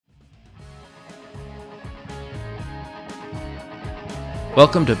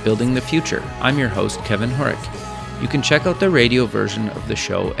Welcome to Building the Future. I'm your host, Kevin Horick. You can check out the radio version of the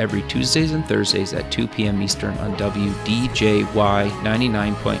show every Tuesdays and Thursdays at 2 p.m. Eastern on WDJY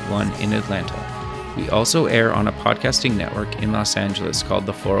 99.1 in Atlanta. We also air on a podcasting network in Los Angeles called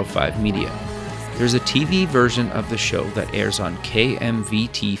the 405 Media. There's a TV version of the show that airs on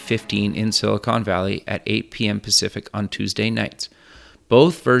KMVT 15 in Silicon Valley at 8 p.m. Pacific on Tuesday nights.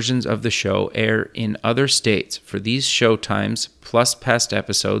 Both versions of the show air in other states. For these show times, plus past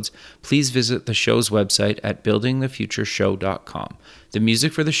episodes, please visit the show's website at buildingthefutureshow.com. The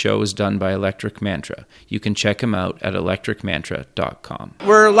music for the show is done by Electric Mantra. You can check him out at electricmantra.com.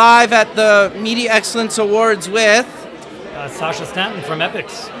 We're live at the Media Excellence Awards with Sasha Stanton from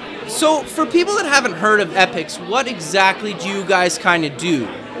Epix. So for people that haven't heard of Epix, what exactly do you guys kind of do?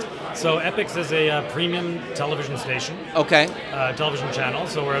 So Epix is a premium television station. Okay. Television channel.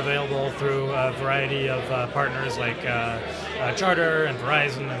 So we're available through a variety of partners like Charter and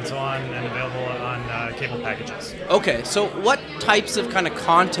Verizon and so on, and available on cable packages. Okay. So what types of kind of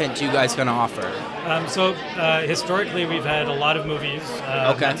content do you guys going to offer? Historically, we've had a lot of movies.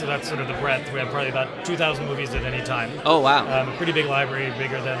 Okay. So that's sort of the breadth. We have probably about 2,000 movies at any time. Oh, wow. A pretty big library,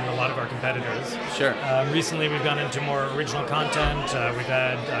 bigger than a lot of our competitors. Sure. Recently, we've gone into more original content. We've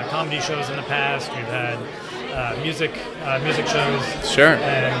had comedy shows in the past. We've had music shows. Sure.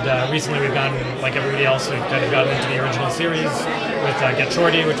 And recently, we've gone, like everybody else, we've kind of gotten into the original series with Get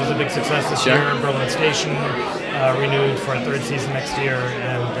Shorty, which was a big success this year. Berlin Station, renewed for a third season next year,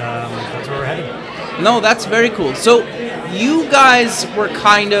 and that's where we're headed. No, that's very cool. So you guys were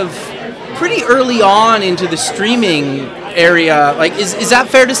kind of pretty early on into the streaming area. Like, is that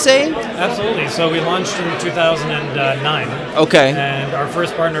fair to say? Absolutely. So we launched in 2009. Okay. And our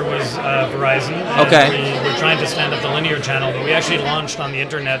first partner was Verizon. And okay. We were trying to stand up the linear channel, but we actually launched on the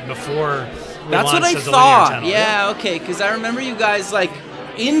internet before we That's launched what I as a thought. linear channel. Yeah, okay, because I remember you guys like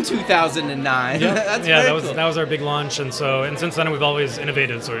in 2009. Yeah, That's yeah, very that cool. was our big launch, and since then we've always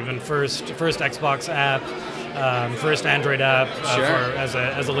innovated. So we've been first Xbox app, first Android app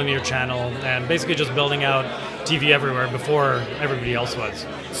as a linear channel, and basically just building out TV everywhere before everybody else was.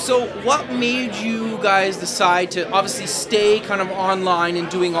 So what made you guys decide to obviously stay kind of online and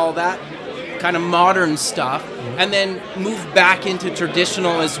doing all that kind of modern stuff, and then move back into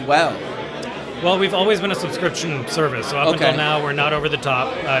traditional as well? Well, we've always been a subscription service, so up until now we're not over the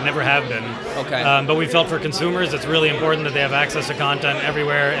top, never have been. Okay. But we felt for consumers it's really important that they have access to content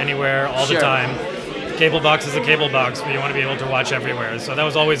everywhere, anywhere, all the time. Cable box is a cable box, but you want to be able to watch everywhere. So that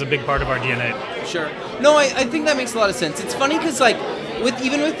was always a big part of our DNA. Sure. No, I think that makes a lot of sense. It's funny because like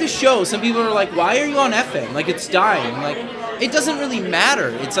even with the show, some people are like, why are you on FM? Like, it's dying. Like, it doesn't really matter.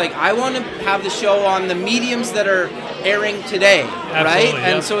 It's like, I want to have the show on the mediums that are airing today, right?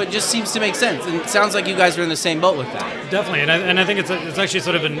 Yeah. And so it just seems to make sense. And it sounds like you guys are in the same boat with that. Definitely, and I think it's actually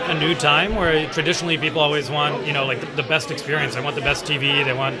sort of a new time where traditionally people always want, like the best experience. They want the best TV.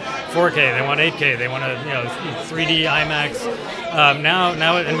 They want 4K. They want 8K. They want 3D IMAX.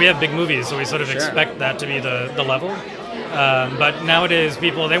 Now, and we have big movies, so we sort of expect that to be the level. But nowadays,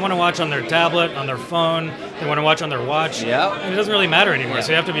 people, they want to watch on their tablet, on their phone. They want to watch on their watch. Yeah. And it doesn't really matter anymore. So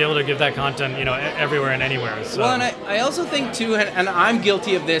you have to be able to give that content, everywhere and anywhere. So. Well, and I also think too, and I'm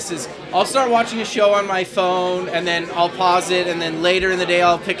guilty of this, is I'll start watching a show on my phone, and then I'll pause it, and then later in the day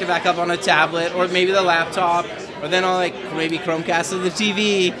I'll pick it back up on a tablet or maybe the laptop. Or then I'll maybe Chromecast of the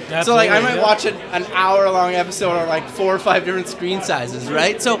TV. Absolutely, so I might watch an hour-long episode or 4 or 5 different screen sizes,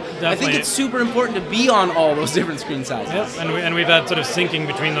 right? So Definitely. I think it's super important to be on all those different screen sizes. Yep, and we've had sort of syncing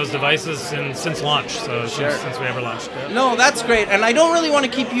between those devices since launch, so since we ever launched. Yeah. No, that's great. And I don't really want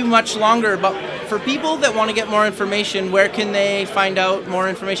to keep you much longer, but for people that want to get more information, where can they find out more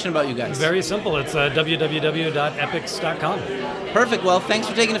information about you guys? Very simple. It's www.epix.com. Perfect. Well, thanks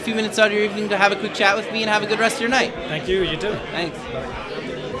for taking a few minutes out of your evening to have a quick chat with me, and have a good rest of your night. Thank you. You too. Thanks.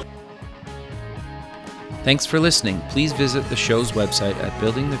 Thanks for listening. Please visit the show's website at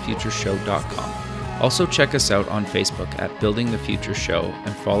buildingthefutureshow.com. Also check us out on Facebook at Building the Future Show,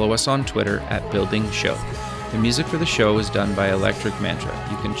 and follow us on Twitter at Building Show. The music for the show is done by Electric Mantra.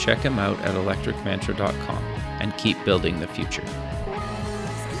 You can check him out at electricmantra.com, and keep building the future.